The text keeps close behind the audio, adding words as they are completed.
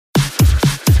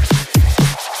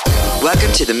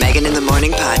Welcome to the Megan in the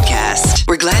Morning podcast.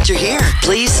 We're glad you're here.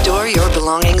 Please store your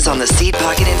belongings on the seat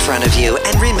pocket in front of you.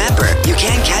 And remember, you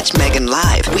can catch Megan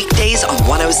live weekdays on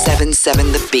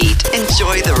 107.7 The Beat.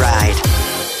 Enjoy the ride.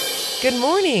 Good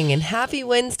morning and happy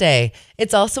Wednesday.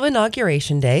 It's also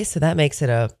Inauguration Day, so that makes it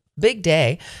a big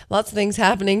day. Lots of things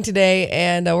happening today,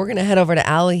 and we're going to head over to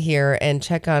Allie here and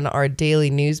check on our daily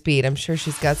news beat. I'm sure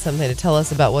she's got something to tell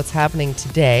us about what's happening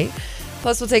today.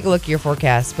 Plus, we'll take a look at your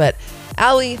forecast. But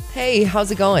Allie, hey,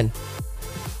 how's it going?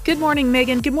 Good morning,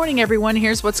 Megan. Good morning, everyone.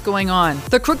 Here's what's going on.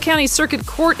 The Crook County Circuit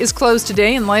Court is closed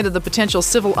today in light of the potential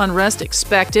civil unrest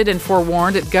expected and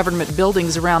forewarned at government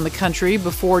buildings around the country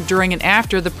before, during, and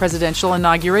after the presidential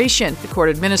inauguration. The court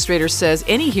administrator says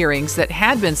any hearings that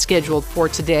had been scheduled for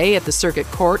today at the Circuit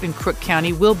Court in Crook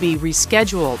County will be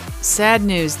rescheduled. Sad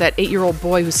news, that 8-year-old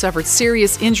boy who suffered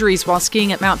serious injuries while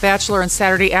skiing at Mount Bachelor on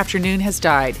Saturday afternoon has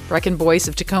died. Brecken Boyce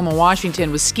of Tacoma,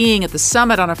 Washington was skiing at the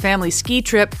summit on a family ski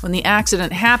trip when the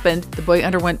accident happened. The boy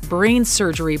underwent brain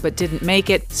surgery but didn't make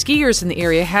it. Skiers in the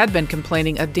area had been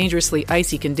complaining of dangerously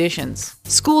icy conditions.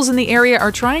 Schools in the area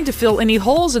are trying to fill any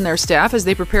holes in their staff as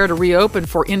they prepare to reopen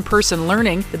for in-person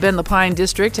learning. The Ben Lapine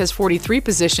District has 43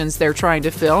 positions they're trying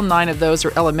to fill. 9 of those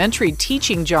are elementary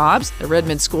teaching jobs. The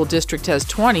Redmond School District has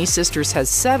 20. Sisters has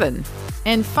 7.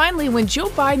 And finally, when Joe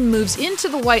Biden moves into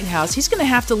the White House, he's going to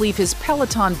have to leave his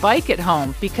Peloton bike at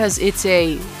home because it's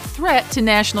a threat to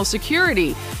national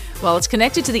security. Well, it's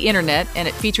connected to the internet, and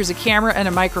it features a camera and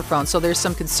a microphone, so there's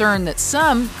some concern that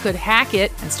some could hack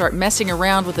it and start messing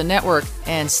around with the network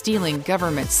and stealing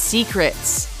government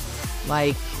secrets.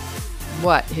 Like,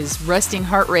 what? His resting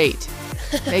heart rate.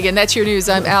 Megan, that's your news.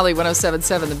 I'm Allie,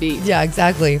 107.7 The Beat. Yeah,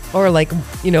 exactly. Or like,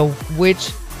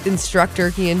 which instructor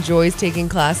he enjoys taking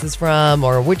classes from,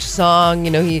 or which song,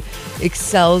 he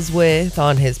excels with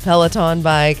on his Peloton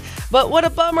bike. But what a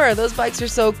bummer. Those bikes are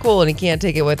so cool, and he can't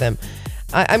take it with him.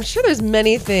 I'm sure there's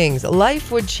many things.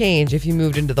 Life would change if you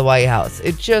moved into the White House.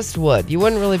 It just would. You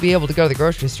wouldn't really be able to go to the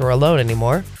grocery store alone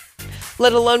anymore.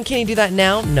 Let alone, can you do that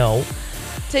now? No.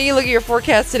 Taking a look at your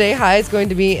forecast today, high is going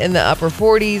to be in the upper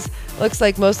 40s. Looks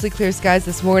like mostly clear skies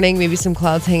this morning. Maybe some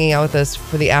clouds hanging out with us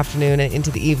for the afternoon and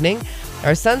into the evening.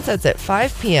 Our sun sets at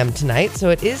 5 p.m. tonight, so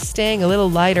it is staying a little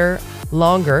lighter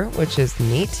longer, which is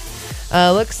neat.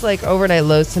 Looks like overnight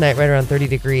lows tonight right around 30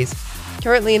 degrees.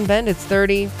 Currently in Bend, it's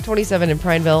 30, 27 in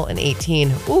Prineville, and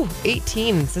 18. Ooh,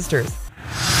 18 in Sisters.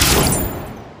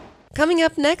 Coming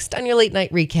up next on your late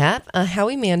night recap,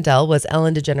 Howie Mandel was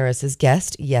Ellen DeGeneres'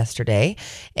 guest yesterday,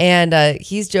 and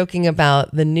he's joking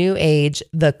about the new age,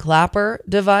 the Clapper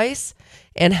device,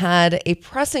 and had a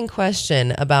pressing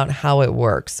question about how it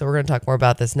works. So we're going to talk more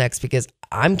about this next because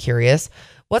I'm curious.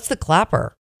 What's the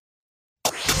Clapper?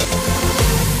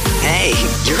 Hey,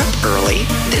 you're up early.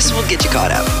 This will get you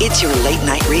caught up. It's your late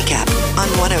night recap on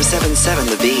 107.7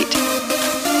 The Beat.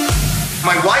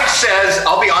 My wife says,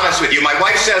 I'll be honest with you, my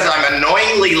wife says I'm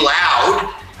annoyingly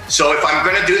loud. So if I'm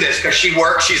going to do this, because she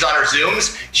works, she's on her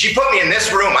Zooms, she put me in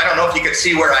this room. I don't know if you can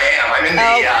see where I am. I'm in the...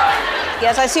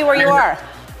 yes, I see where you are.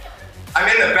 I'm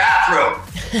in the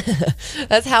bathroom.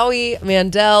 That's Howie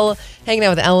Mandel hanging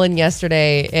out with Ellen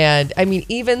yesterday. And I mean,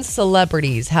 even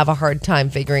celebrities have a hard time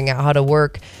figuring out how to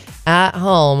work at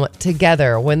home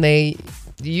together when they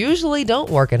usually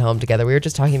don't work at home together. We were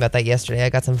just talking about that yesterday.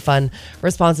 I got some fun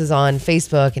responses on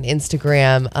Facebook and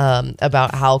Instagram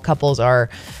about how couples are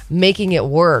making it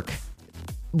work,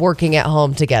 working at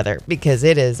home together, because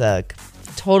it is a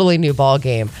totally new ball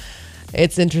game.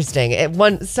 It's interesting.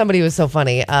 Somebody was so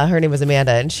funny. Her name was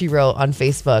Amanda, and she wrote on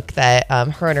Facebook that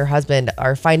her and her husband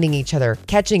are finding each other,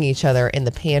 catching each other in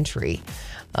the pantry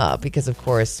because, of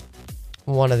course,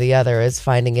 one or the other is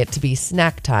finding it to be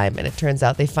snack time, and it turns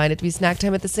out they find it to be snack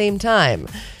time at the same time.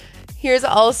 Here's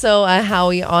also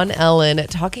Howie on Ellen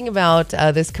talking about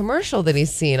this commercial that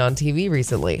he's seen on TV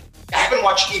recently. I haven't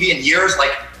watched TV in years,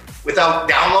 like without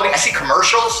downloading. I see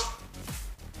commercials.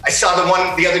 I saw the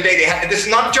one the other day. This is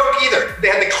not a joke either. They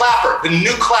had the Clapper, the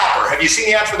new Clapper. Have you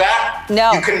seen the ad for that?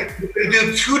 No. You can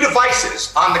do 2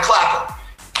 devices on the Clapper.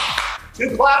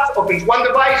 2 claps opens 1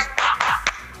 device.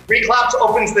 3 claps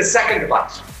opens the second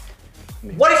device.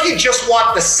 What if you just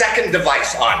want the second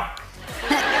device on?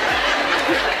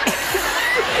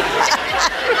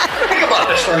 Think about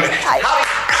this for a minute.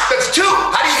 That's 2.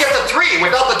 How do you get the 3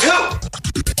 without the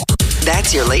 2?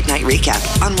 That's your late night recap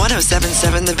on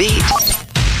 107.7 The Beat.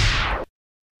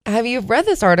 Have you read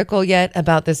this article yet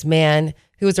about this man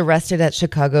who was arrested at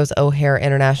Chicago's O'Hare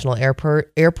International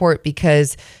Airport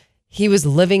because he was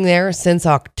living there since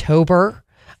October,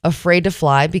 afraid to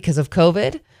fly because of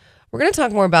COVID? We're going to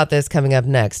talk more about this coming up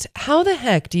next. How the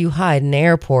heck do you hide in an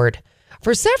airport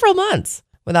for several months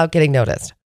without getting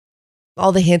noticed?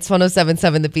 All the hits,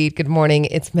 107.7 The Beat. Good morning.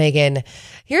 It's Megan.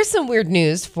 Here's some weird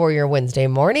news for your Wednesday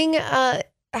morning. How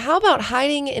about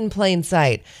hiding in plain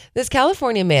sight? This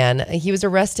California man, he was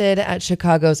arrested at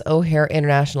Chicago's O'Hare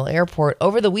International Airport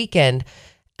over the weekend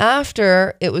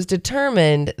after it was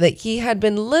determined that he had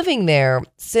been living there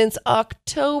since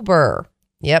October.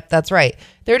 Yep, that's right.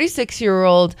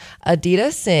 36-year-old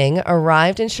Aditya Singh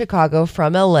arrived in Chicago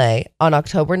from LA on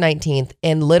October 19th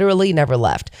and literally never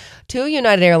left. Two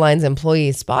United Airlines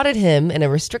employees spotted him in a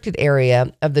restricted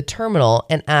area of the terminal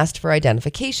and asked for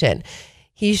identification.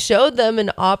 He showed them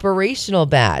an operational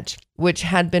badge, which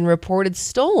had been reported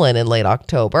stolen in late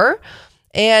October.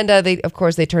 And they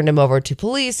turned him over to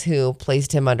police, who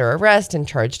placed him under arrest and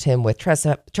charged him with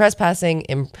trespassing,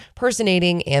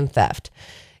 impersonating, and theft.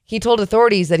 He told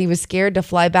authorities that he was scared to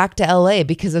fly back to LA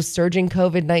because of surging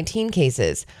COVID-19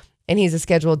 cases, and he's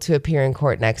scheduled to appear in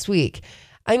court next week.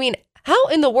 I mean, how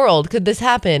in the world could this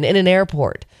happen in an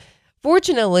airport?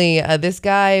 Fortunately, this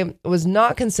guy was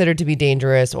not considered to be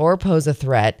dangerous or pose a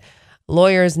threat.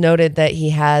 Lawyers noted that he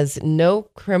has no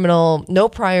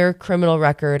prior criminal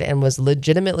record and was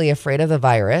legitimately afraid of the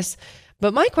virus.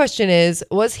 But my question is,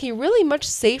 was he really much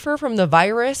safer from the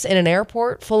virus in an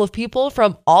airport full of people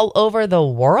from all over the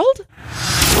world?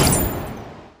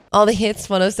 All the hits,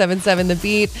 107.7 The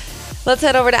Beat. Let's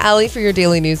head over to Allie for your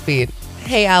daily news beat.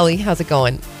 Hey, Allie, how's it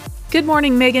going? Good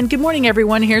morning, Megan. Good morning,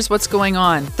 everyone. Here's what's going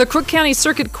on. The Crook County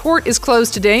Circuit Court is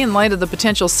closed today in light of the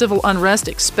potential civil unrest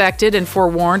expected and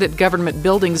forewarned at government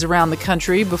buildings around the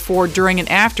country before, during, and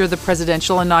after the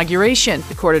presidential inauguration.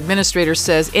 The court administrator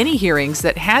says any hearings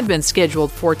that had been scheduled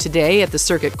for today at the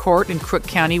Circuit Court in Crook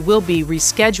County will be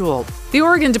rescheduled. The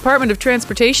Oregon Department of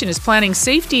Transportation is planning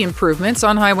safety improvements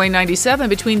on Highway 97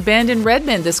 between Bend and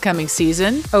Redmond this coming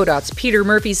season. ODOT's Peter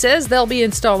Murphy says they'll be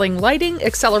installing lighting,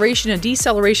 acceleration, and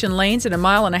deceleration lanes and a 1.5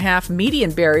 mile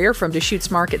median barrier from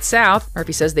Deschutes Market south.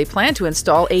 Murphy says they plan to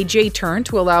install a J-turn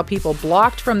to allow people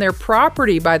blocked from their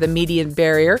property by the median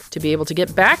barrier to be able to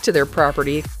get back to their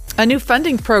property. A new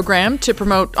funding program to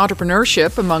promote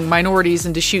entrepreneurship among minorities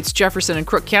in Deschutes, Jefferson, and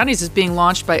Crook counties is being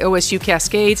launched by OSU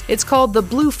Cascades. It's called the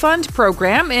Blue Fund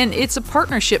Program, and it's a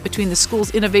partnership between the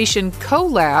school's Innovation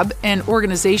Co-Lab and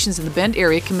organizations in the Bend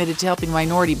area committed to helping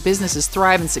minority businesses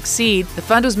thrive and succeed. The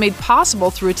fund was made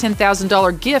possible through a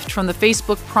 $10,000 gift from the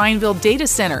Facebook Prineville Data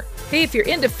Center. Hey, if you're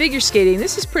into figure skating,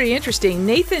 this is pretty interesting.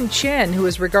 Nathan Chen, who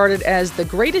is regarded as the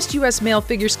greatest U.S. male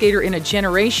figure skater in a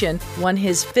generation, won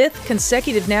his 5th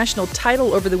consecutive national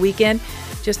title over the weekend.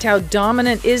 Just how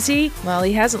dominant is he? Well,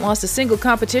 he hasn't lost a single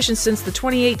competition since the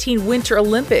 2018 Winter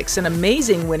Olympics, an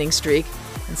amazing winning streak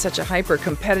in such a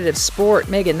hyper-competitive sport.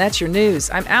 Megan, that's your news.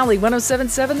 I'm Allie,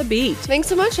 107.7 The Beat. Thanks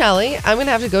so much, Allie. I'm going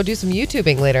to have to go do some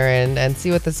YouTubing later and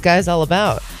see what this guy's all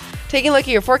about. Taking a look at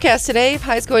your forecast today,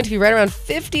 high's going to be right around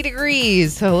 50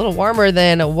 degrees, so a little warmer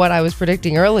than what I was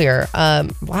predicting earlier.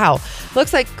 Wow.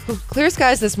 Looks like clear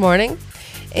skies this morning,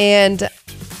 and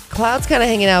clouds kind of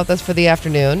hanging out with us for the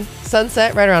afternoon.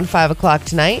 Sunset right around 5 o'clock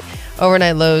tonight.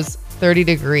 Overnight lows 30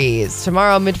 degrees.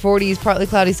 Tomorrow, mid-40s, partly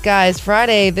cloudy skies.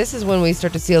 Friday, this is when we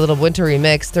start to see a little wintry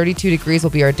mix. 32 degrees will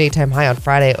be our daytime high on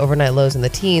Friday. Overnight lows in the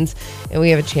teens, and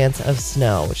we have a chance of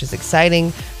snow, which is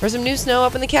exciting for some new snow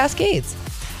up in the Cascades.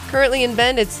 Currently in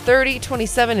Bend, it's 30,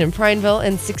 27 in Prineville,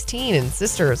 and 16 in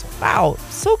Sisters. Wow,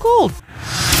 so cold.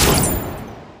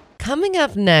 Coming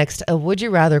up next, a would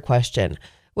you rather question.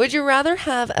 Would you rather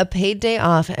have a paid day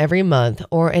off every month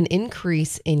or an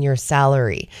increase in your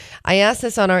salary? I asked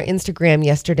this on our Instagram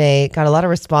yesterday, got a lot of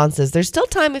responses. There's still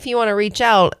time if you want to reach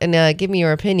out and give me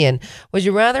your opinion. Would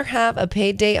you rather have a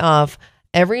paid day off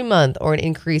every month or an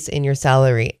increase in your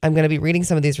salary? I'm going to be reading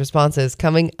some of these responses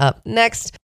coming up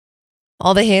next.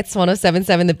 All the hits,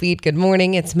 107.7 The Beat. Good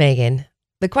morning, it's Megan.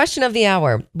 The question of the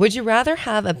hour, would you rather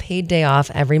have a paid day off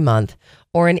every month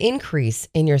or an increase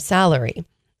in your salary?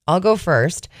 I'll go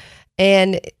first.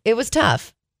 And it was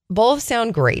tough. Both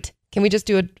sound great. Can we just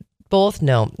do it both?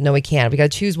 No, we can't. We got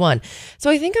to choose one.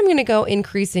 So I think I'm going to go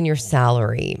increase in your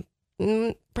salary.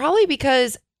 Probably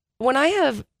because when I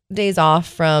have days off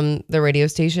from the radio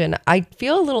station, I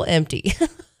feel a little empty.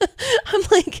 I'm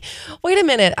like, wait a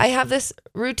minute, I have this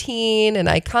routine and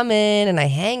I come in and I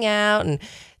hang out and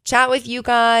chat with you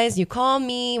guys. You call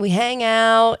me, we hang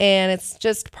out, and it's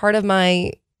just part of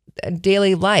my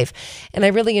daily life. And I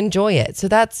really enjoy it. So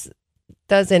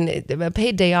a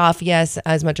paid day off, yes,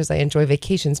 as much as I enjoy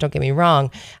vacations, don't get me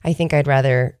wrong. I think I'd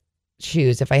rather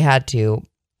choose, if I had to,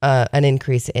 an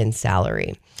increase in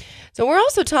salary. So we're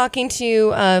also talking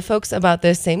to folks about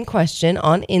this same question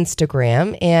on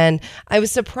Instagram, and I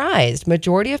was surprised.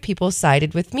 Majority of people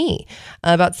sided with me.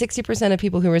 About 60% of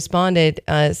people who responded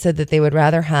said that they would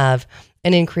rather have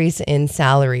an increase in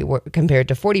salary compared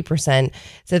to 40%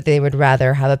 said they would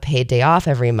rather have a paid day off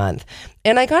every month.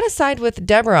 And I got to side with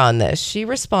Deborah on this. She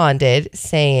responded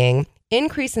saying,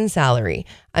 increase in salary.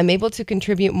 I'm able to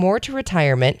contribute more to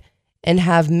retirement and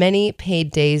have many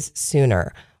paid days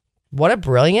sooner. What a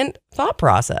brilliant thought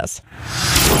process.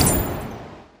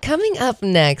 Coming up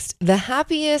next, the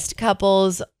happiest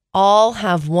couples all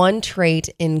have one trait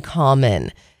in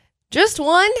common. Just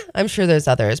one? I'm sure there's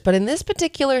others, but in this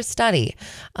particular study,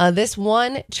 this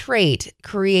one trait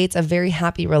creates a very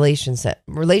happy relationship.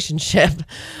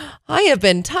 I have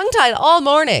been tongue-tied all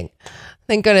morning.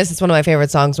 Thank goodness it's one of my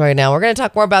favorite songs right now. We're going to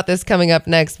talk more about this coming up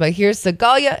next, but here's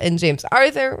Segalia and James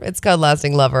Arthur. It's called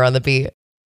Lasting Lover on the Beat.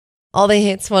 All the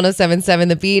hits, 107.7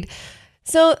 The Beat.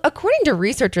 So according to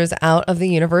researchers out of the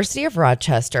University of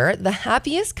Rochester, the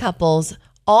happiest couples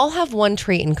all have one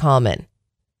trait in common: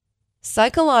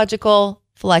 psychological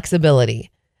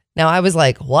flexibility. Now I was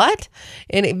like, what?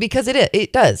 And because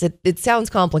it does. It sounds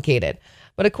complicated.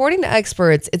 But according to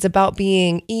experts, it's about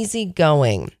being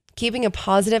easygoing, keeping a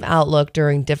positive outlook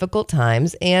during difficult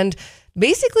times, and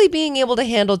basically being able to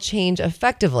handle change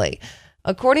effectively.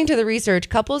 According to the research,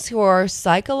 couples who are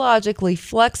psychologically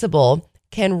flexible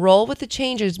can roll with the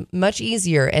changes much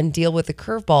easier and deal with the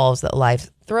curveballs that life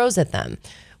throws at them,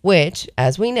 which,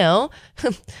 as we know,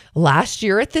 last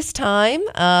year at this time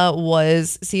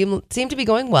seemed to be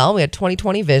going well. We had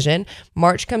 2020 vision.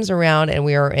 March comes around and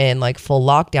we are in like full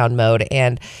lockdown mode.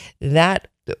 And that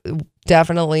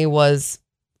definitely was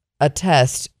a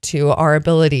test to our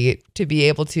ability to be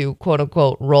able to, quote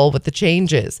unquote, roll with the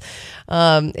changes.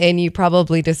 And you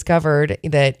probably discovered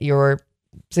that your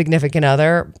significant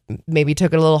other maybe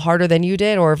took it a little harder than you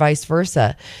did, or vice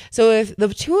versa. So if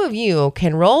the two of you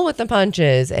can roll with the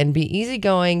punches and be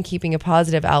easygoing, keeping a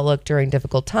positive outlook during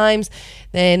difficult times,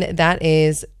 then that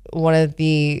is one of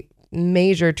the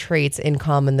major traits in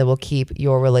common that will keep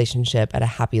your relationship at a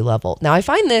happy level. Now, I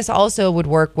find this also would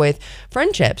work with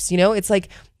friendships. You know, it's like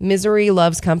misery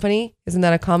loves company. Isn't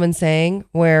that a common saying?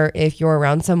 Where if you're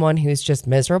around someone who's just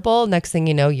miserable, next thing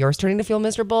you know, you're starting to feel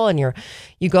miserable, and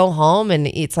you go home and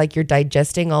it's like you're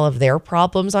digesting all of their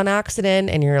problems on accident,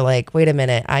 and you're like, wait a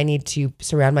minute, I need to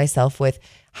surround myself with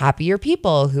happier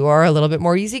people who are a little bit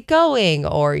more easygoing,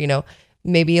 or, you know,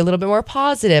 maybe a little bit more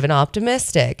positive and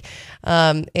optimistic.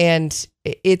 And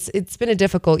it's been a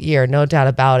difficult year, no doubt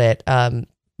about it. But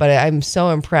I'm so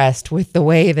impressed with the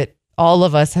way that all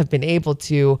of us have been able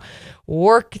to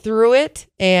work through it.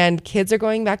 And kids are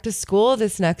going back to school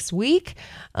this next week.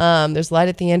 There's light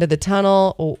at the end of the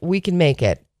tunnel. We can make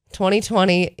it.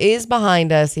 2020 is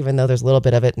behind us, even though there's a little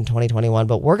bit of it in 2021,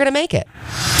 but we're going to make it.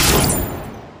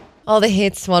 All the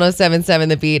hits, 107.7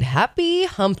 The Beat. Happy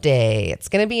Hump Day. It's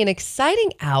going to be an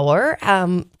exciting hour.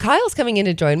 Kyle's coming in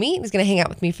to join me. He's going to hang out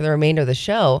with me for the remainder of the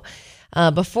show.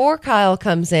 Before Kyle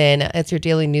comes in, it's your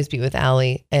daily news beat with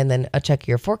Allie, and then a check of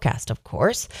your forecast, of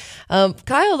course.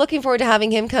 Kyle, looking forward to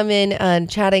having him come in and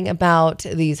chatting about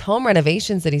these home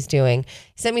renovations that he's doing.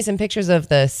 He sent me some pictures of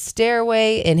the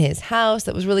stairway in his house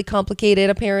that was really complicated,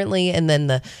 apparently, and then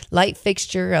the light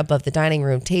fixture above the dining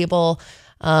room table.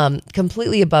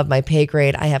 Completely above my pay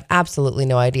grade. I have absolutely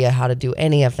no idea how to do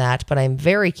any of that, but I'm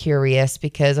very curious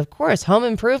because, of course, home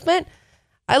improvement.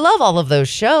 I love all of those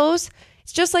shows.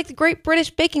 It's just like the Great British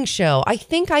Baking Show. I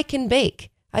think I can bake.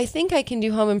 I think I can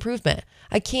do home improvement.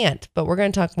 I can't, but we're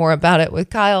going to talk more about it with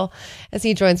Kyle as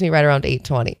he joins me right around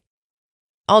 8:20.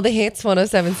 All the hits,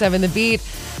 107.7 The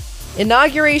Beat.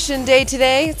 Inauguration day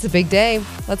today. It's a big day.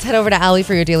 Let's head over to Allie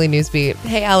for your daily news beat.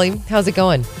 Hey, Allie, how's it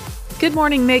going? Good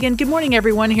morning, Megan. Good morning,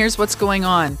 everyone. Here's what's going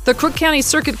on. The Crook County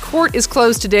Circuit Court is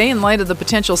closed today in light of the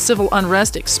potential civil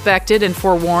unrest expected and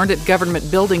forewarned at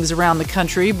government buildings around the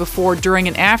country before, during,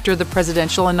 and after the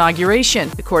presidential inauguration.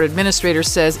 The court administrator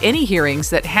says any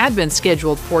hearings that had been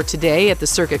scheduled for today at the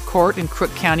Circuit Court in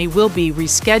Crook County will be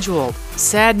rescheduled.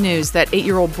 Sad news, that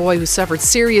 8-year-old boy who suffered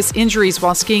serious injuries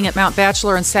while skiing at Mount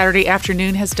Bachelor on Saturday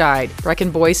afternoon has died.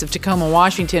 Brecken Boyce of Tacoma,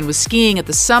 Washington was skiing at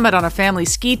the summit on a family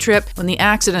ski trip when the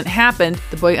accident happened.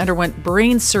 The boy underwent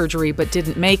brain surgery but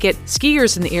didn't make it.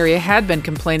 Skiers in the area had been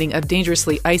complaining of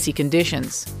dangerously icy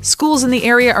conditions. Schools in the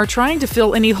area are trying to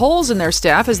fill any holes in their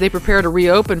staff as they prepare to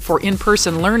reopen for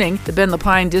in-person learning. The Ben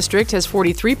Lapine District has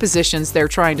 43 positions they're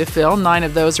trying to fill. 9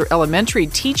 of those are elementary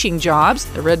teaching jobs.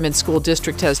 The Redmond School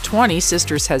District has 20.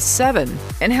 Sisters has 7.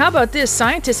 And how about this?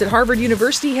 Scientists at Harvard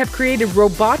University have created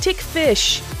robotic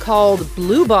fish called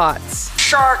bluebots.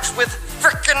 Sharks with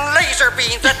frickin' laser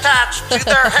beams attached to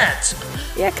their heads.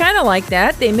 Yeah, kind of like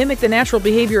that. They mimic the natural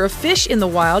behavior of fish in the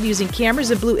wild using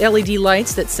cameras and blue LED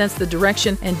lights that sense the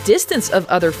direction and distance of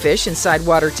other fish inside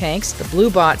water tanks. The blue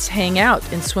bots hang out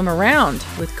and swim around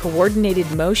with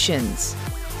coordinated motions.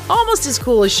 Almost as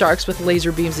cool as sharks with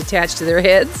laser beams attached to their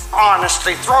heads.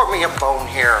 Honestly, throw me a bone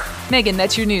here. Megan,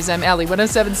 that's your news. I'm Allie,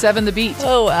 107.7 The Beat.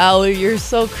 Oh, Allie, you're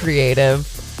so creative.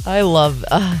 I love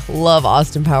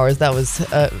Austin Powers. That was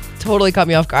totally caught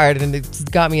me off guard, and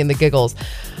it got me in the giggles.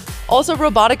 Also,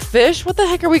 robotic fish. What the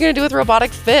heck are we going to do with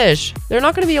robotic fish? They're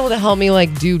not going to be able to help me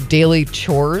do daily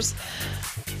chores.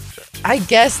 I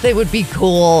guess they would be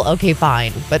cool. Okay,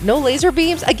 fine. But no laser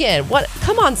beams? Again, what?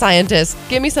 Come on, scientists.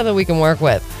 Give me something we can work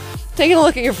with. Taking a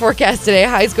look at your forecast today.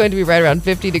 High is going to be right around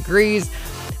 50 degrees.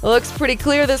 It looks pretty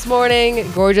clear this morning.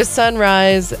 Gorgeous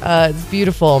sunrise. It's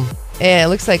beautiful. And it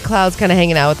looks like clouds kind of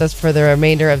hanging out with us for the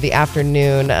remainder of the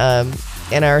afternoon.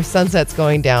 And our sunset's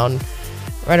going down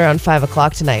right around 5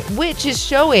 o'clock tonight, which is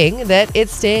showing that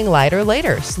it's staying lighter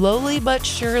later, slowly but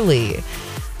surely.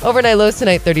 Overnight lows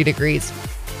tonight, 30 degrees.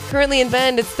 Currently in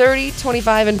Bend, it's 30,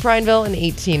 25 in Prineville, and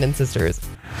 18 in Sisters.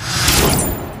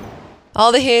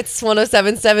 All the hits,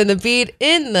 107.7 The Beat.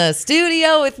 In the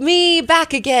studio with me,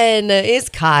 back again, is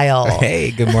Kyle.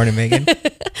 Hey, good morning, Megan.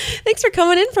 Thanks for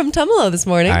coming in from Tumalo this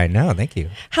morning. I know, thank you.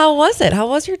 How was it? How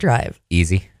was your drive?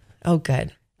 Easy. Oh,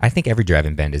 good. I think every drive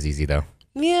in Bend is easy, though.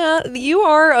 Yeah, you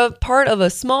are a part of a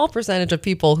small percentage of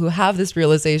people who have this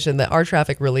realization that our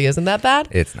traffic really isn't that bad.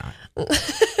 It's not.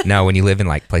 No, when you live in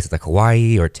places like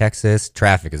Hawaii or Texas,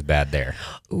 traffic is bad there.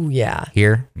 Oh, yeah.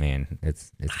 Here, man,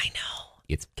 it's I know.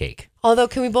 It's cake. Although,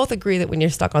 can we both agree that when you're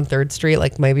stuck on 3rd Street,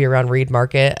 maybe around Reed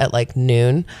Market at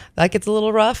noon, that gets a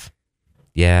little rough?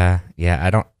 Yeah, I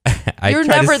don't. You're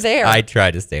never there. I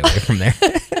try to stay away from there.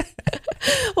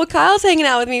 Well, Kyle's hanging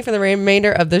out with me for the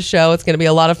remainder of the show. It's going to be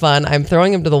a lot of fun. I'm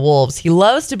throwing him to the wolves. He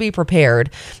loves to be prepared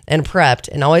and prepped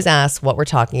and always asks what we're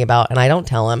talking about, and I don't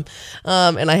tell him.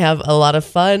 And I have a lot of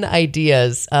fun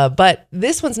ideas. But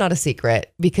this one's not a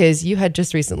secret because you had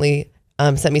just recently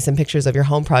sent me some pictures of your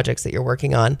home projects that you're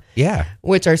working on. Yeah.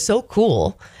 Which are so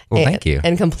cool. Well, thank you.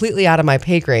 And completely out of my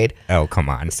pay grade. Oh, come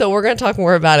on. So we're going to talk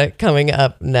more about it coming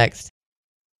up next.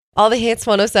 All the hits,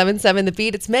 107.7 The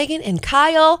Beat. It's Megan and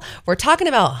Kyle. We're talking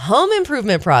about home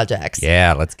improvement projects.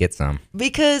 Yeah, let's get some.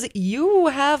 Because you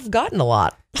have gotten a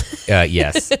lot.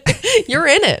 Yes. You're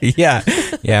in it.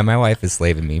 Yeah, my wife is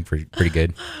slaving me pretty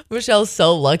good. Michelle's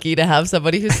so lucky to have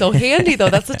somebody who's so handy, though.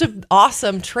 That's such an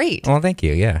awesome trait. Well, thank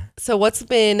you, yeah. So what's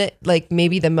been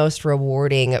maybe the most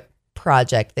rewarding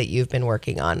project that you've been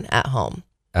working on at home?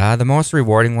 The most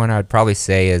rewarding one I would probably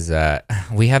say is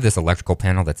we have this electrical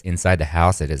panel that's inside the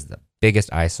house. It is the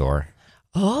biggest eyesore.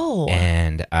 Oh.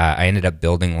 And I ended up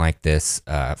building this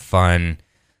fun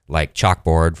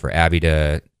chalkboard for Abby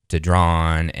to draw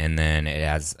on, and then it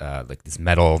has this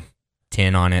metal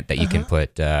tin on it that you can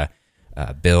put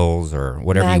bills or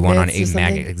whatever Magnets you want on it.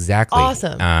 Magnet. Exactly.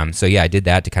 Awesome. So yeah, I did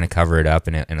that to kind of cover it up,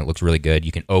 and it looks really good.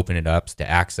 You can open it up to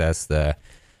access the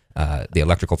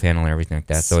electrical panel and everything like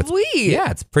that. So Sweet.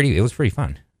 it was pretty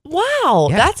fun. Wow.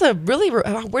 Yeah. That's a really,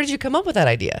 where did you come up with that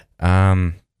idea?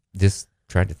 Just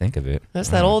tried to think of it. That's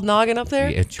that old noggin up there?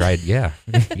 Yeah.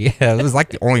 It was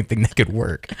the only thing that could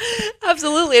work.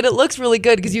 Absolutely. And it looks really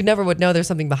good because you never would know there's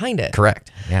something behind it.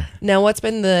 Correct. Yeah. Now, what's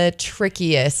been the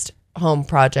trickiest home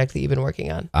project that you've been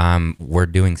working on? We're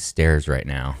doing stairs right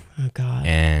now. Oh, God.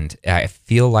 And I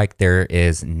feel like there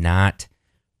is not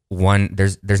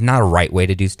there's not a right way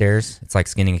to do stairs. It's like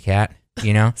skinning a cat,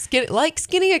 you know?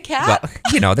 Skinning a cat?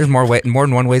 Well, there's more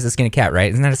than one ways to skin a cat,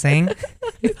 right? Isn't that a saying?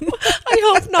 I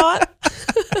hope not.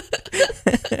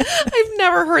 I've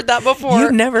never heard that before.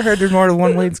 You've never heard there's more than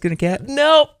one way to skin a cat?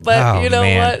 No, but Oh, you know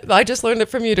man. what? I just learned it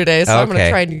from you today, so I'm going to Okay.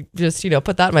 try and just,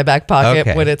 put that in my back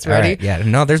pocket when it's All ready. right. Yeah.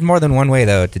 No, there's more than one way,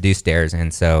 though, to do stairs.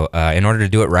 And so in order to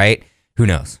do it right, who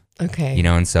knows? Okay.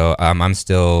 And so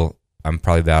I'm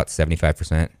probably about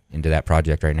 75% into that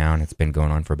project right now, and it's been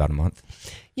going on for about a month.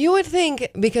 You would think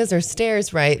because there's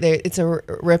stairs, right? It's a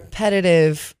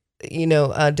repetitive,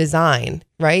 design,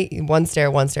 right? One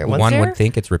stair, one stair, one stair. One would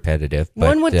think it's repetitive. But,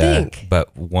 One would think.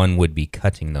 But one would be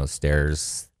cutting those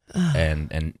stairs,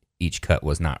 and each cut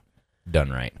was not done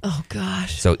right. Oh,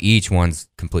 gosh. So each one's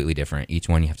completely different. Each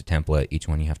one you have to template. Each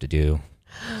one you have to do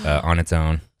on its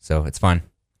own. So it's fun.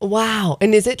 Wow.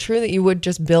 And is it true that you would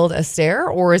just build a stair,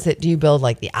 or do you build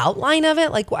the outline of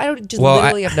it?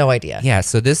 Literally have no idea. Yeah.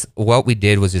 So what we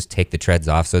did was just take the treads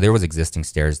off. So there was existing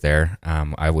stairs there.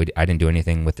 I didn't do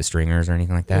anything with the stringers or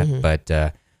anything like that,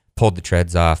 but pulled the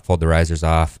treads off, pulled the risers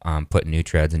off, put new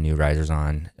treads and new risers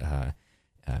on.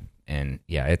 And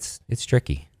yeah, it's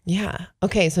tricky. Yeah.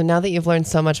 Okay. So now that you've learned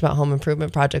so much about home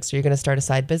improvement projects, are you going to start a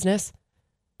side business?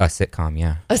 A sitcom,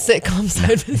 yeah. A sitcom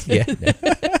side visit.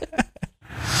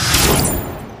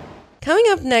 Coming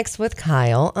up next with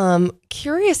Kyle,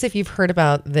 curious if you've heard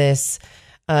about this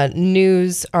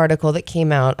news article that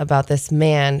came out about this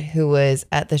man who was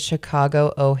at the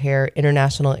Chicago O'Hare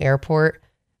International Airport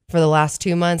for the last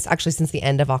 2 months, actually since the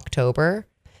end of October.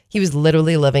 He was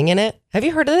literally living in it. Have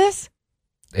you heard of this?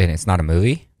 And it's not a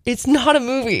movie? It's not a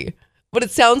movie, but it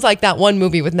sounds like that one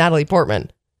movie with Natalie Portman.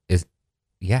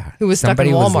 Yeah. Who was stuck in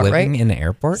Somebody Walmart, was living right? in the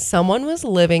airport? Someone was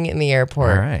living in the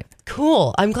airport. All right.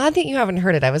 Cool. I'm glad that you haven't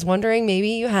heard it. I was wondering maybe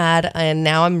you had, and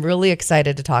now I'm really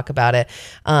excited to talk about it,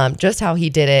 just how he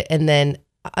did it. And then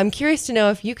I'm curious to know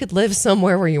if you could live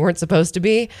somewhere where you weren't supposed to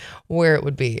be, where it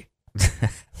would be.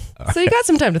 So you got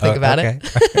some time to think about it.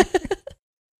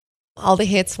 All the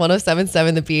hits,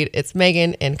 107.7 The Beat. It's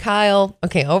Megan and Kyle.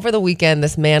 Okay, over the weekend,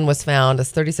 this man was found,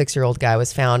 this 36-year-old guy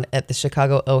was found at the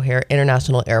Chicago O'Hare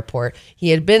International Airport. He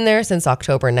had been there since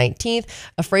October 19th,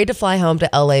 afraid to fly home to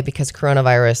LA because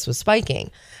coronavirus was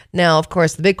spiking. Now, of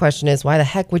course, the big question is, why the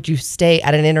heck would you stay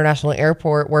at an international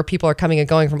airport where people are coming and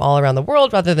going from all around the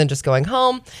world rather than just going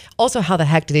home? Also, how the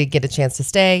heck did he get a chance to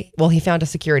stay? Well, he found a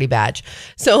security badge.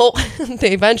 So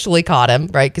they eventually caught him,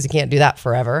 right? Because you can't do that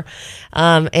forever.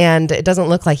 And it doesn't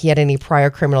look like he had any prior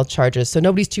criminal charges. So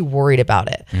nobody's too worried about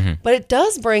it. Mm-hmm. But it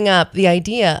does bring up the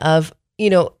idea of,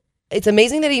 it's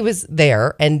amazing that he was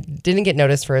there and didn't get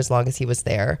noticed for as long as he was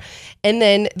there. And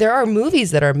then there are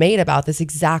movies that are made about this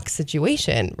exact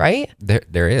situation, right?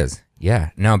 There is.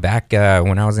 Yeah. No, back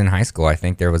when I was in high school, I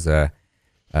think there was a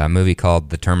movie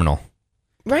called The Terminal.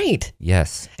 Right.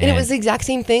 Yes. And it was the exact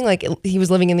same thing. Like he was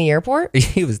living in the airport.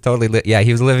 He was totally,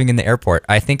 he was living in the airport.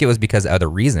 I think it was because of other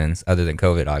reasons other than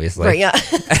COVID, obviously. Right. Yeah.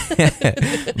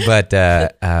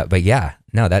 But yeah,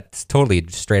 no, that's totally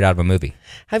straight out of a movie.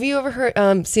 Have you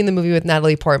ever seen the movie with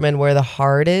Natalie Portman where the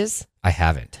heart is? I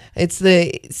haven't. It's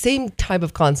the same type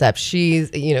of concept. She's,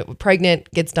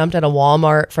 pregnant, gets dumped at a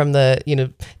Walmart from the,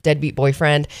 deadbeat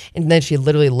boyfriend. And then she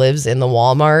literally lives in the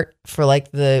Walmart for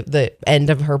like the end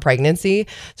of her pregnancy.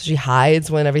 So she hides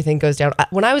when everything goes down.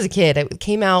 When I was a kid, it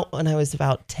came out when I was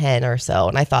about 10 or so.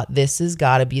 And I thought this has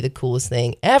got to be the coolest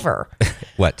thing ever.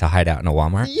 What, to hide out in a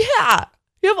Walmart? Yeah.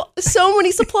 You have so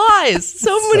many supplies,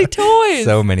 so many toys.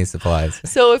 So many supplies.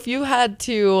 So if you had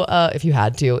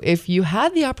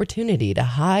the opportunity to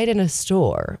hide in a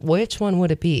store, which one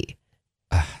would it be?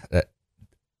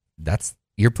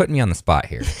 You're putting me on the spot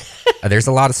here. There's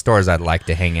a lot of stores I'd like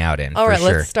to hang out in. All right,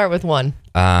 sure. Let's start with one.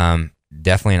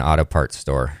 Definitely an auto parts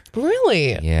store.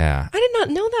 Really? Yeah. I did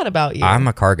not know that about you. I'm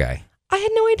a car guy. I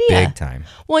had no idea. Big time.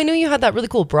 Well, I knew you had that really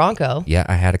cool Bronco. Yeah,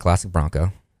 I had a classic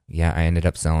Bronco. Yeah, I ended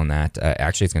up selling that.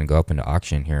 Actually, it's going to go up into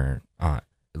auction here,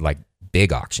 like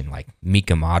big auction, like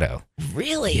Mikamato.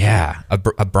 Really? Yeah, a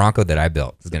Bronco that I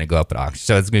built is going to go up at auction,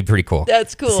 so it's going to be pretty cool.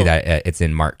 That's cool. See that it's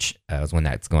in March is when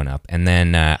that's going up, and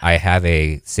then I have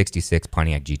a '66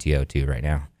 Pontiac GTO too right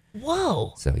now.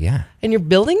 Whoa! So yeah, and you're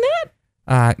building that?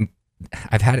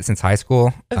 I've had it since high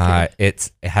school. Okay.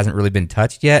 It hasn't really been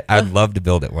touched yet. I'd love to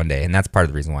build it one day, and that's part of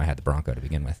the reason why I had the Bronco to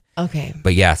begin with. Okay.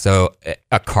 But yeah, so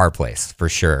a car place for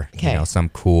sure. Okay. Some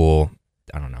cool,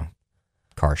 I don't know,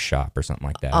 car shop or something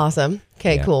like that. Awesome.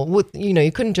 Okay, Yeah. cool.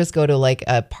 You couldn't just go to like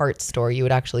a parts store. You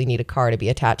would actually need a car to be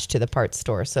attached to the parts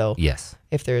store. So Yes.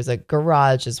 if there's a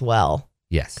garage as well,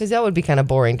 Yes. because that would be kind of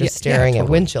boring just Yeah, staring at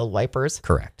totally. windshield wipers.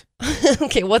 Correct.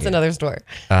 Okay, what's another store?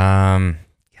 God.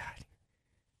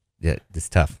 Yeah, it's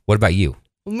tough. What about you?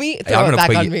 Me, throw it back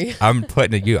on me. I'm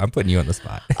putting you on the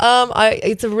spot.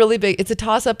 It's a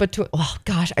toss up between, oh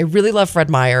gosh, I really love Fred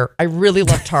Meyer. I really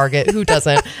love Target. Who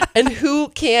doesn't? And who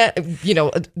can't,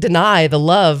 deny the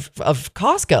love of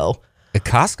Costco?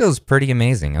 Costco's pretty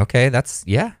amazing. Okay. I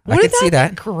Wouldn't could see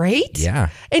that. be great? Yeah.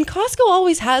 And Costco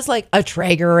always has like a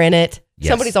Traeger in it. Yes.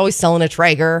 Somebody's always selling a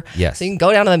Traeger. Yes. So you can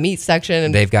go down to the meat section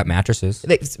and They've got mattresses.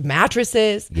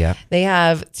 mattresses. Yeah. They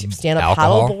have stand-up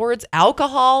Alcohol. paddle boards,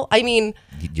 alcohol. I mean,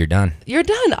 You're done. you're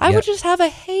done. I would just have a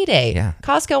heyday. Yeah.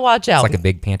 Costco, watch out. It's like a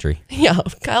big pantry. Yeah,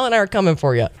 Kyle and I are coming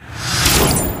for you.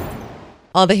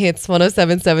 All the hits,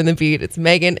 107.7 The Beat. It's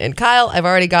Megan and Kyle. I've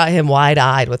already got him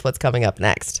wide-eyed with what's coming up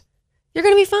next. You're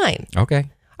going to be fine. Okay.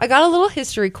 I got a little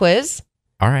history quiz.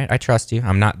 All right. I trust you.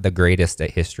 I'm not the greatest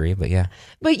at history, but yeah.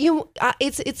 But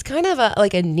it's kind of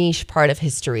like a niche part of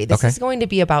history. This Okay. is going to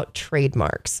be about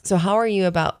trademarks. So how are you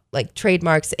about like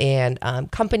trademarks and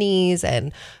companies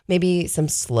and maybe some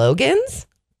slogans?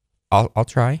 I'll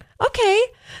try. Okay.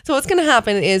 So what's going to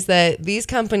happen is that these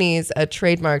companies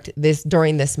trademarked this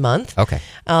during this month. Okay.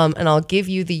 And I'll give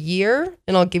you the year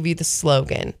and I'll give you the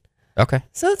slogan. Okay.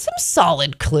 So it's some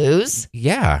solid clues.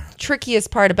 Yeah. Trickiest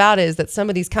part about it is that some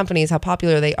of these companies, how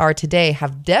popular they are today,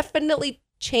 have definitely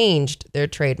changed their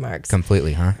trademarks.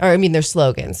 Completely, huh? Or, I mean, their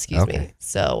slogans, excuse me. Okay.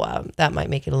 So that might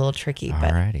make it a little tricky.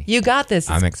 But Alrighty. you got this.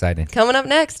 I'm excited. Coming up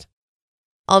next.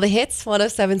 All the hits,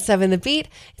 107.7 The Beat.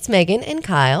 It's Megan and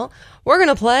Kyle. We're going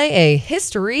to play a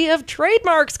History of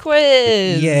Trademarks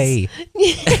quiz. Yay.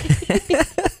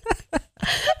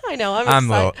 I know. I'm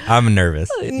excited. I'm nervous.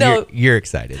 No. You're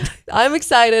excited. I'm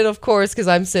excited, of course, because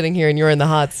I'm sitting here and you're in the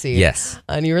hot seat. Yes.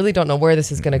 And you really don't know where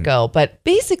this is going to go. But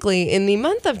basically, in the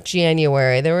month of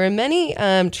January, there were many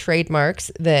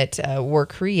trademarks that were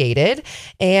created.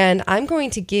 And I'm going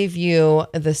to give you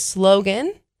the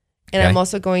slogan, and Okay. I'm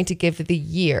also going to give the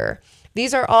year.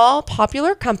 These are all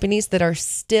popular companies that are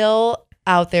still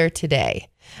out there today.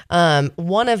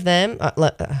 One of them,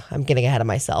 I'm getting ahead of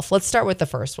myself. Let's start with the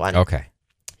first one. Okay.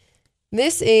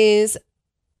 This is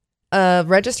a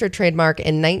registered trademark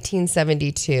in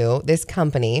 1972, this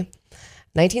company,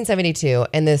 1972,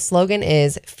 and the slogan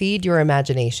is Feed Your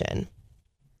Imagination.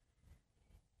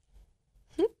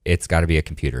 It's got to be a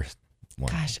computer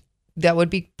one. Gosh, that would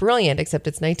be brilliant, except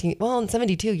it's in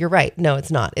 72, you're right. No,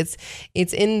 it's not. It's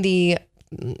in the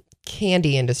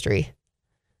candy industry.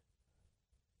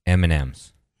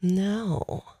 M&M's.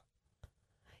 No.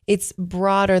 It's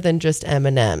broader than just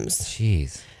M&Ms.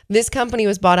 Jeez. This company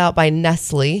was bought out by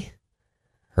Nestle.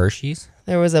 Hershey's?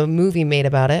 There was a movie made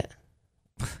about it.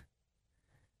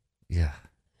 Yeah.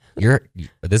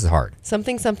 This is hard.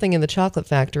 Something in the chocolate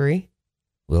factory.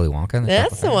 Willy Wonka? and the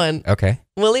That's Chocolate the one. Factory? Okay.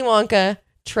 Willy Wonka,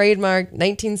 trademark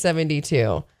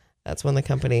 1972. That's when the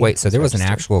company. Wait, so there was an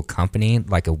registered. actual company,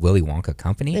 like a Willy Wonka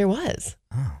company? There was.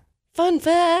 Oh, Fun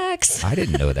facts. I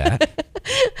didn't know that.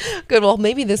 Good. Well,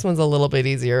 maybe this one's a little bit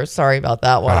easier. Sorry about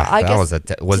that one. Ah, was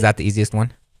that the easiest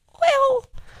one? Well,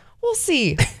 we'll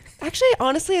see. Actually,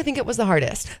 honestly, I think it was the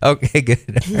hardest. Okay,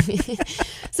 good.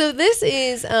 So this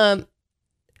is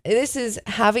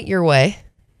Have It Your Way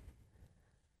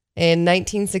in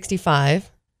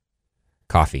 1965.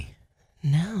 Coffee.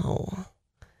 No.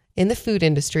 In the food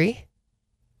industry.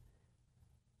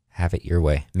 Have it your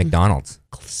way. McDonald's.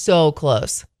 So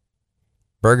close.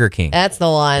 Burger King. That's the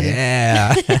one.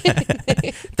 Yeah.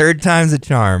 Third time's a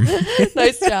charm.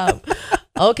 Nice job.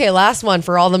 Okay, last one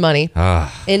for all the money.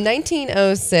 Ah, In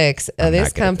 1906, I'm not this good at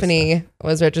this company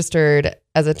was registered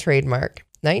as a trademark.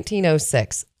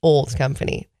 1906, old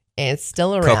company, and it's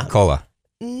still around. Coca-Cola.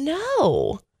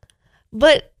 No,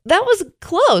 but that was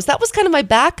close. That was kind of my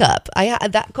backup.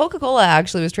 That Coca-Cola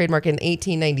actually was trademarked in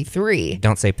 1893.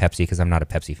 Don't say Pepsi because I'm not a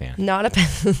Pepsi fan. Not a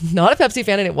Pepsi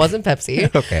fan, and it wasn't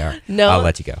Pepsi. Okay, all right. No. I'll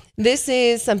let you go. This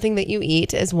is something that you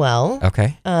eat as well.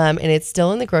 Okay. And it's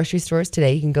still in the grocery stores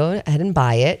today. You can go ahead and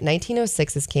buy it.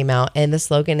 1906 this came out, and the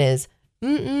slogan is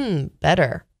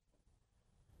better.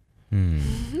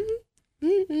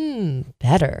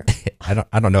 Better.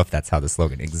 I don't know if that's how the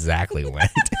slogan exactly went.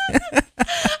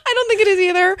 I don't think it is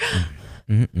either.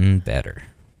 Better.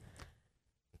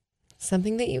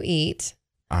 Something that you eat.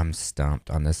 I'm stumped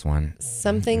on this one.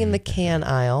 Something in the can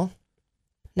aisle.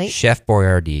 Chef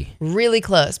Boyardee. Really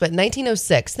close, but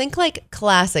 1906. Think like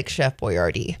classic Chef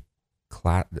Boyardee.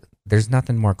 There's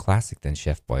nothing more classic than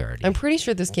Chef Boyardee. I'm pretty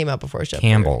sure this came out before Chef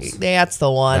Campbell's. Boyardee. That's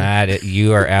the one.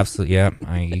 You are absolutely, yep,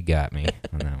 you got me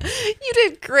on that one. You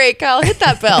did great, Kyle. Hit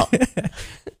that bell.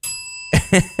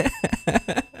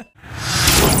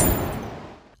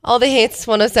 All the hits,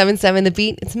 107.7 The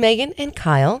Beat. It's Megan and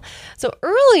Kyle. So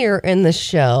earlier in the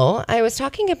show, I was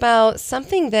talking about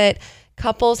something that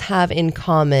couples have in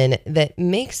common that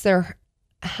makes their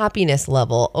happiness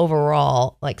level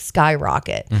overall like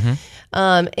skyrocket.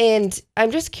 And I'm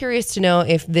just curious to know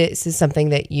if this is something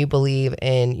that you believe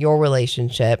in your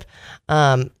relationship.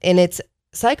 And it's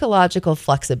psychological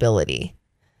flexibility.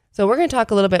 So we're going to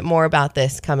talk a little bit more about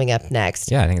this coming up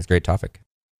next. Yeah, I think it's a great topic.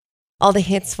 All the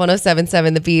hits,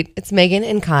 107.7 The Beat. It's Megan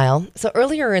and Kyle. So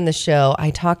earlier in the show,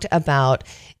 I talked about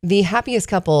the happiest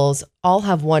couples all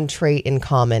have one trait in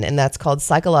common, and that's called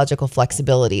psychological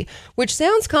flexibility, which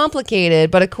sounds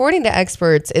complicated, but according to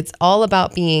experts, it's all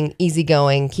about being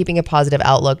easygoing, keeping a positive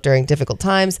outlook during difficult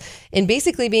times, and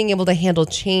basically being able to handle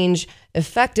change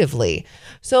effectively.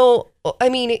 So, I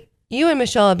mean, you and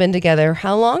Michelle have been together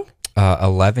how long?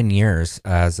 11 years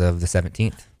as of the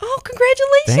 17th. Oh,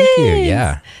 congratulations. Thank you.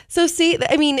 Yeah. So see,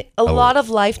 I mean, a lot of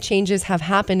life changes have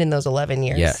happened in those 11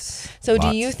 years. Yes. So do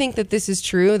lots. you think that this is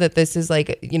true, that this is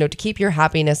like, you know, to keep your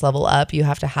happiness level up, you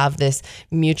have to have this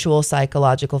mutual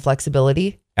psychological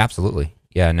flexibility? Absolutely.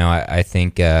 Yeah, no, I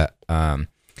think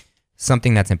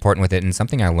something that's important with it, and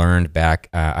something I learned back,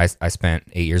 I spent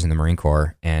 8 years in the Marine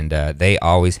Corps, and they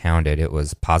always hounded, it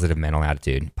was positive mental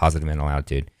attitude.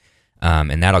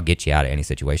 And that'll get you out of any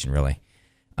situation, really.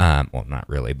 Well, not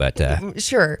really, but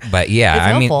Sure. But yeah, It's I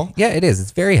helpful. mean, yeah, it is.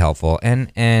 It's very helpful,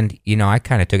 and you know, I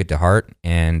kind of took it to heart,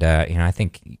 and you know, I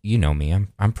think you know me,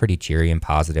 I'm pretty cheery and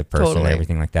positive person, Totally. and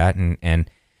everything like that, and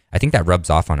I think that rubs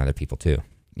off on other people too,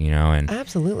 you know, and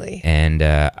Absolutely. and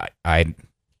I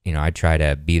you know, I try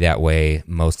to be that way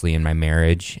mostly in my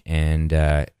marriage and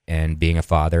being a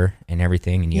father and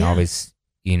everything, and you Yeah. always,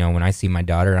 you know, when I see my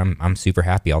daughter, I'm super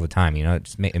happy all the time, you know,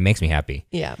 it makes me happy.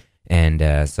 Yeah.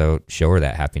 And so show her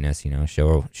that happiness, you know,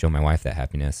 show my wife that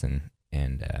happiness, and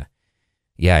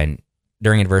yeah, and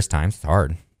during adverse times, it's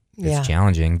hard, it's Yeah.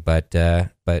 challenging, but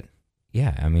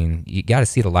yeah, I mean, you got to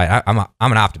see the light. I'm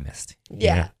an optimist. you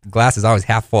Yeah. know? Glass is always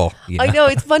half full. You know? I know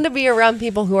it's fun to be around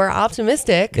people who are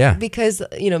optimistic. Yeah. Because,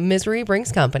 you know, misery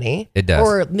brings company. It does.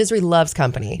 Or misery loves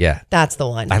company. Yeah. That's the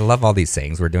one. I love all these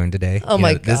sayings we're doing today. Oh You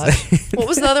my know, this- gosh. What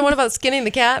was the other one about skinning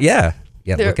the cat? yeah,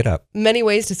 There look it up. Many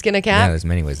ways to skin a Yeah, cat. there's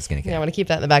many ways to skin a cat. Yeah, I'm gonna keep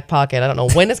that in the back pocket. I don't know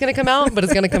when it's gonna come out, but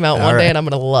it's gonna come out one right. day, and I'm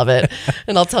gonna love it.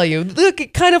 And I'll tell you, look,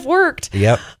 it kind of worked.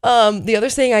 Yep. The other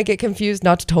saying I get confused,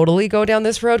 not to totally go down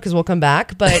this road because we'll come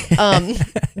back, but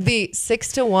the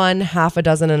 6 to 1, half a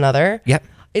dozen another. Yep.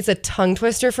 It's a tongue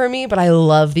twister for me, but I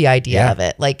love the idea Yeah. of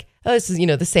it. Like, oh, this is, you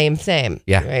know, the same.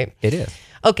 Yeah. Right. It is.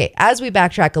 Okay, as we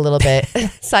backtrack a little bit,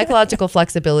 psychological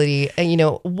flexibility, and you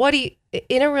know, what do you,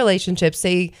 in a relationship,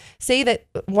 say that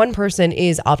one person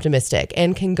is optimistic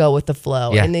and can go with the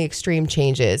flow Yeah. and the extreme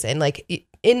changes, and like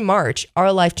in March,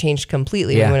 our life changed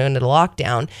completely when Yeah. we went into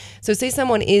lockdown. So say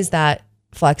someone is that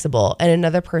flexible and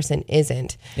another person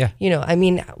isn't. Yeah. You know, I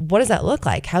mean, what does that look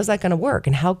like? How's that going to work?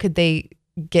 And how could they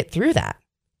get through that?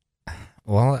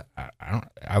 Well,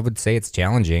 I would say it's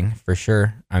challenging for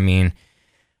sure. I mean,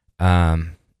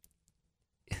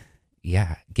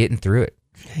 yeah, getting through it.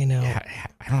 I know.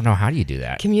 I don't know. How do you do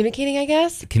that? Communicating, I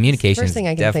guess. Communication First is thing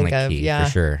I can definitely think of, key yeah.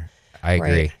 for sure. I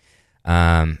agree.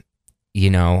 Right. You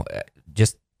know,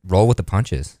 just roll with the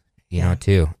punches, you Yeah. know,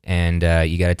 too. And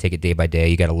you got to take it day by day.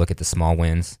 You got to look at the small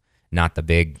wins, not the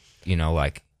big, you know,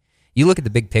 like you look at the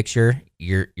big picture,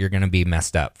 you're going to be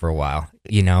messed up for a while,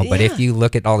 you know, but Yeah. if you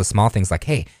look at all the small things like,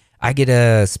 hey, I get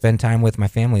to spend time with my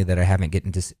family that I haven't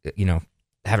gotten to, you know,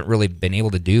 haven't really been able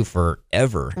to do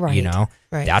forever, you Right. know,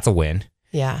 Right. that's a win.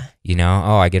 Yeah, You know,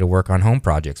 oh, I get to work on home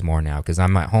projects more now because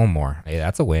I'm at home more. Hey,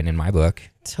 that's a win in my book.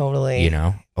 totally. You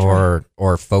know,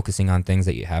 or focusing on things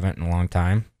that you haven't in a long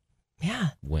time. Yeah.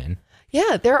 Win.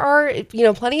 Yeah, there are, you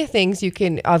know, plenty of things you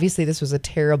can, obviously this was a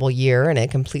terrible year and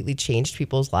it completely changed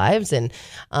people's lives. And,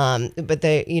 but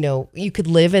you know, you could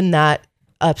live in that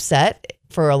upset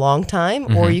for a long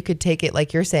time, or you could take it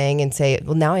like you're saying and say,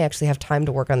 well, now I actually have time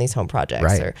to work on these home projects,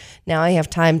 Right. or now I have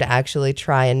time to actually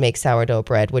try and make sourdough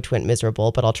bread, which went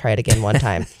miserable, but I'll try it again one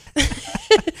time.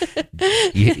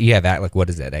 You have that, like, what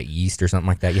is that? That yeast or something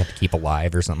like that? You have to keep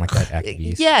alive or something like that? Active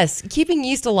yeast? Yes, keeping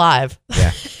yeast alive.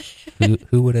 Yeah.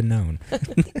 Who would have known?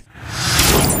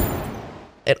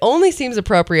 It only seems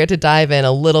appropriate to dive in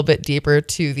a little bit deeper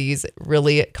to these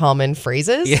really common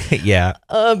phrases. Yeah.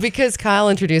 Because Kyle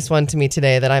introduced one to me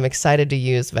today that I'm excited to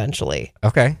use eventually,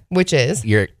 Okay. which is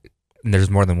There's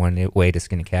more than one way to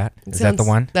skin a cat. Is that the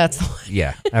one? That's the one.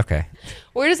 Yeah. Okay.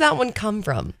 Where does that one come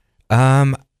from?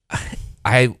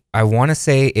 I want to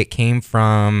say it came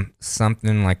from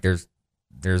something like there's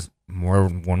more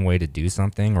than one way to do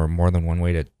something, or more than one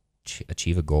way to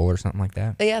achieve a goal or something like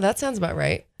that. Yeah, that sounds about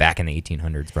right. Back in the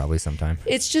 1800s, probably sometime.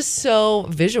 It's just so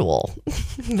visual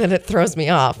that it throws me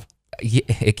off. Yeah,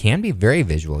 it can be very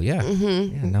visual. Yeah.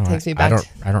 Mm-hmm. Yeah, no, Takes me I back don't.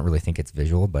 to- I don't really think it's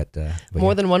visual, but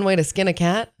More yeah. than one way to skin a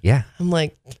cat. Yeah. I'm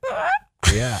like,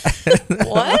 Yeah.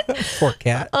 what? Poor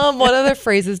cat. What other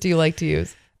phrases do you like to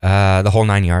use? The whole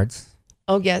 9 yards.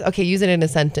 Oh, yeah. Okay, use it in a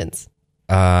sentence.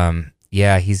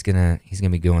 Yeah, he's gonna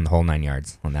be going the whole 9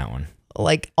 yards on that one.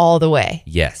 Like all the way.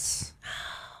 Yes,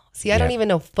 See, I don't Yeah. even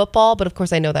know football, but of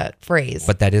course I know that phrase.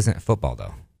 but that isn't football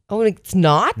though. Oh, it's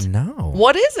not? No.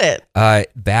 What is it?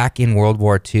 Back in World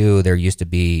War II, there used to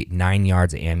be 9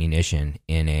 yards of ammunition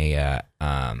in a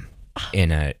I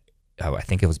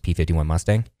think it was a P-51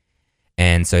 Mustang,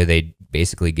 and so they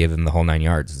basically give him the whole 9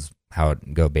 yards. Is how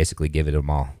it go. Basically, give it them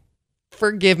all.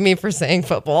 Forgive me for saying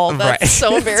football. That's Right.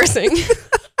 so embarrassing.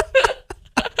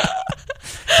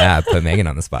 I put Megan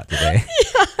on the spot today.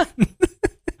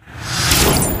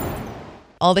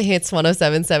 All the hits,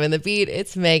 107.7 The Beat.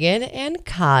 It's Megan and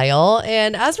Kyle.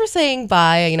 And as we're saying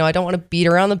bye, you know, I don't want to beat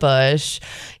around the bush,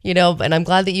 you know, and I'm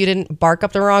glad that you didn't bark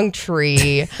up the wrong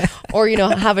tree or, you know,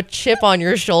 have a chip on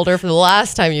your shoulder for the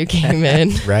last time you came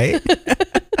in. Right?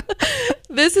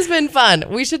 This has been fun.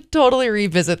 We should totally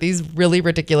revisit these really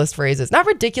ridiculous phrases. Not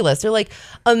ridiculous. They're like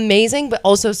amazing, but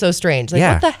also so strange. Like,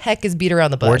 Yeah. what the heck is beat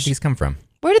around the bush? Where did these come from?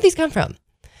 Where did these come from?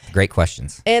 Great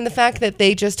questions. And the fact that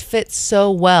they just fit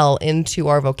so well into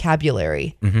our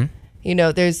vocabulary. Mm-hmm. You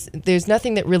know, there's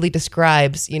nothing that really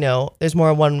describes, you know, there's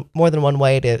more than one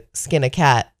way to skin a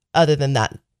cat other than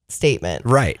that statement.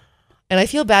 Right. And I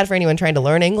feel bad for anyone trying to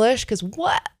learn English because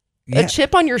what? Yeah. A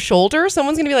chip on your shoulder?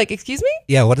 Someone's going to be like, excuse me?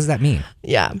 Yeah, what does that mean?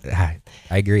 Yeah.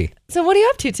 I agree. So what are you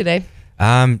up to today?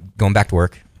 Going back to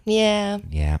work. Yeah.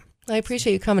 Yeah. I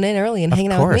appreciate you coming in early and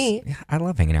hanging out with me. Yeah, I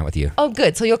love hanging out with you. Oh,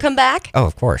 good. So you'll come back? Oh,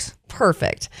 of course.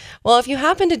 Perfect. Well, if you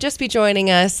happen to just be joining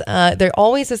us, there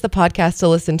always is the podcast to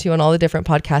listen to on all the different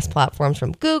podcast platforms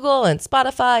from Google and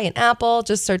Spotify and Apple.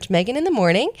 Just search Megan in the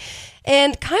Morning.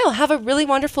 And Kyle, have a really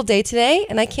wonderful day today.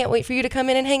 And I can't wait for you to come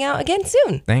in and hang out again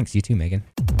soon. Thanks. You too, Megan.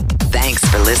 Thanks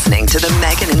for listening to the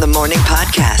Megan in the Morning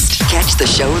podcast. Catch the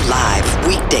show live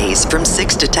weekdays from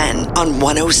 6 to 10 on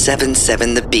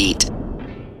 107.7 The Beat.